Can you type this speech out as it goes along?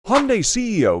Hyundai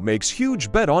CEO makes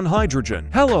huge bet on hydrogen.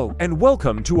 Hello and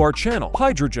welcome to our channel.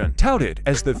 Hydrogen, touted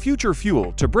as the future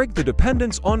fuel to break the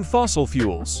dependence on fossil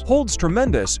fuels, holds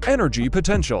tremendous energy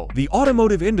potential. The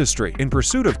automotive industry, in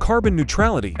pursuit of carbon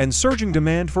neutrality and surging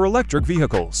demand for electric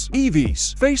vehicles,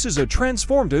 EVs, faces a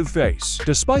transformative phase.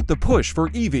 Despite the push for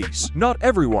EVs, not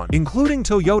everyone, including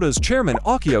Toyota's chairman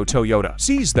Akio Toyoda,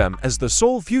 sees them as the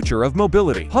sole future of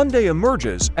mobility. Hyundai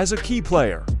emerges as a key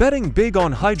player, betting big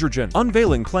on hydrogen,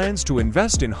 unveiling plans to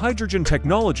invest in hydrogen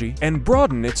technology and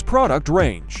broaden its product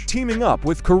range. Teaming up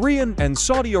with Korean and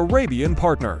Saudi Arabian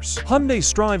partners, Hyundai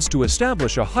strives to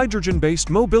establish a hydrogen-based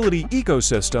mobility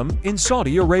ecosystem in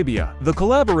Saudi Arabia. The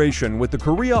collaboration with the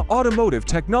Korea Automotive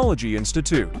Technology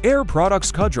Institute, Air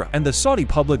Products Qudra, and the Saudi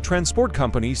Public Transport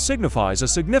Company signifies a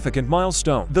significant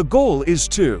milestone. The goal is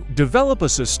to develop a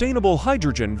sustainable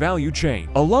hydrogen value chain,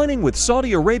 aligning with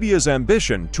Saudi Arabia's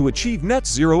ambition to achieve net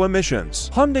zero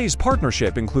emissions. Hyundai's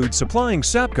partnership includes supplying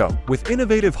SAPCO with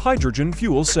innovative hydrogen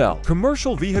fuel cell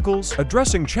commercial vehicles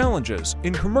addressing challenges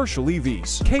in commercial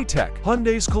EVs. K-Tech,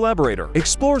 Hyundai's collaborator,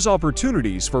 explores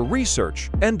opportunities for research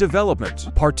and development,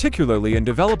 particularly in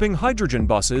developing hydrogen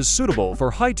buses suitable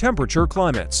for high-temperature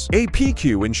climates.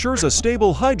 APQ ensures a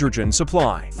stable hydrogen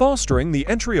supply, fostering the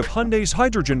entry of Hyundai's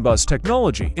hydrogen bus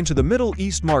technology into the Middle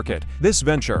East market. This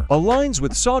venture aligns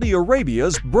with Saudi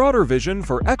Arabia's broader vision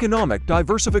for economic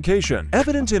diversification,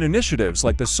 evident in initiatives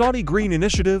like the Saudi Green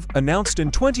Initiative announced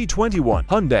in 2021.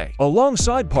 Hyundai,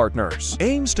 alongside partners,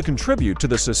 aims to contribute to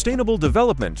the sustainable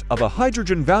development of a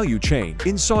hydrogen value chain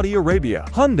in Saudi Arabia.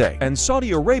 Hyundai and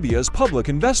Saudi Arabia's Public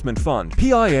Investment Fund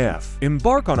 (PIF)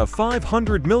 embark on a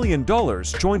 $500 million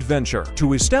joint venture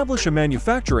to establish a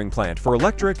manufacturing plant for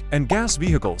electric and gas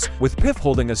vehicles, with PIF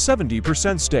holding a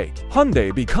 70% stake.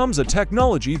 Hyundai becomes a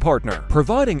technology partner,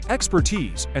 providing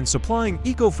expertise and supplying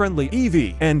eco-friendly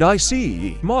EV and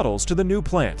ICE models to the new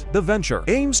plant. The venture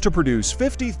aims to produce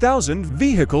 50,000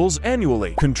 vehicles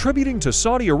annually, contributing to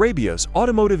Saudi Arabia's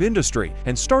automotive industry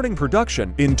and starting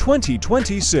production in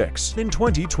 2026. In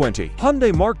 2020,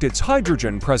 Hyundai marked its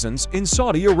hydrogen presence in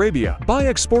Saudi Arabia by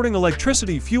exporting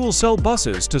electricity fuel cell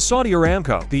buses to Saudi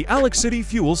Aramco. The Alex City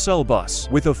fuel cell bus,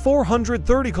 with a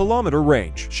 430-kilometer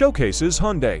range, showcases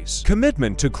Hyundai's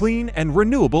commitment to clean and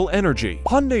renewable energy.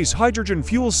 Hyundai's hydrogen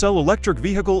fuel cell electric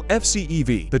vehicle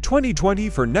FCEV, the 2020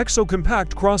 Nexo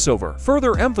compact crossover,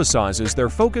 further emphasizes their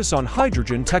focus on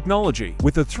hydrogen technology.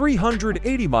 With a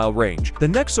 380-mile range, the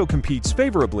Nexo competes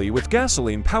favorably with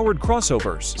gasoline-powered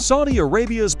crossovers. Saudi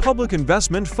Arabia's Public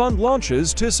Investment Fund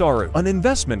launches Tisaru, an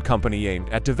investment company aimed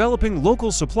at developing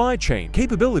local supply chain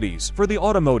capabilities for the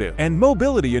automotive and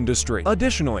mobility industry.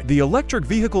 Additionally, the electric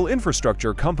vehicle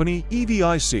infrastructure company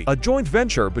EVIC, a joint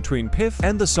venture between PIF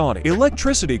and the Saudi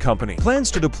Electricity Company,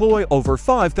 plans to deploy over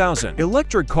 5,000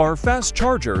 electric car fast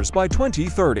chargers by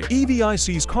 2030.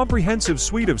 EVIC's comprehensive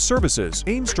suite of services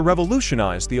aims to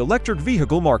revolutionize the electric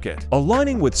vehicle market,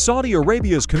 aligning with Saudi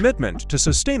Arabia's commitment to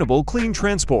sustainable clean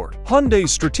transport.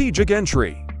 Hyundai's strategic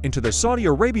entry into the Saudi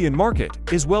Arabian market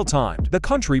is well-timed. The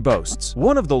country boasts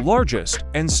one of the largest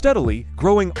and steadily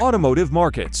growing automotive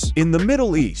markets in the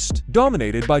Middle East,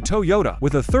 dominated by Toyota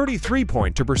with a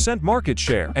 33.2% market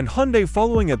share and Hyundai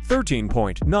following at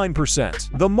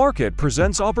 13.9%. The market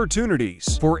presents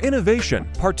opportunities for innovation,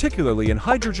 particularly in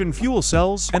hydrogen fuel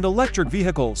cells and electric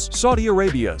vehicles. Saudi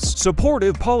Arabia's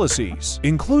supportive policies,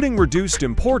 including reduced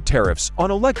import tariffs on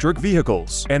electric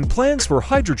vehicles and plans for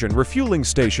hydrogen refueling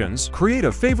stations, create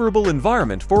a favorable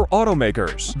environment for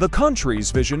automakers. The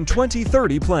country's Vision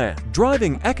 2030 plan,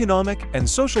 driving economic and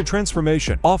social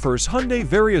transformation, offers Hyundai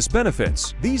various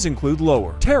benefits. These include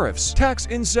lower tariffs, tax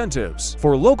incentives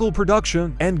for local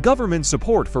production, and government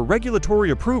support for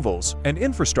regulatory approvals and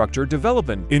infrastructure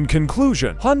development. In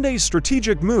conclusion, Hyundai's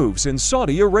strategic moves in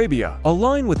Saudi Arabia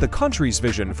align with the country's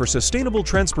vision for sustainable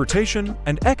transportation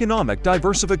and economic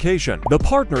diversification. The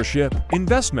partnership,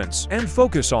 investments, and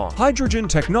focus on hydrogen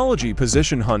technology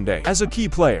position Hyundai as a key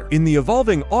player in the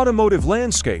evolving automotive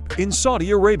landscape in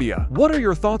Saudi Arabia. What are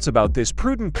your thoughts about this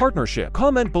prudent partnership?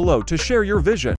 Comment below to share your vision.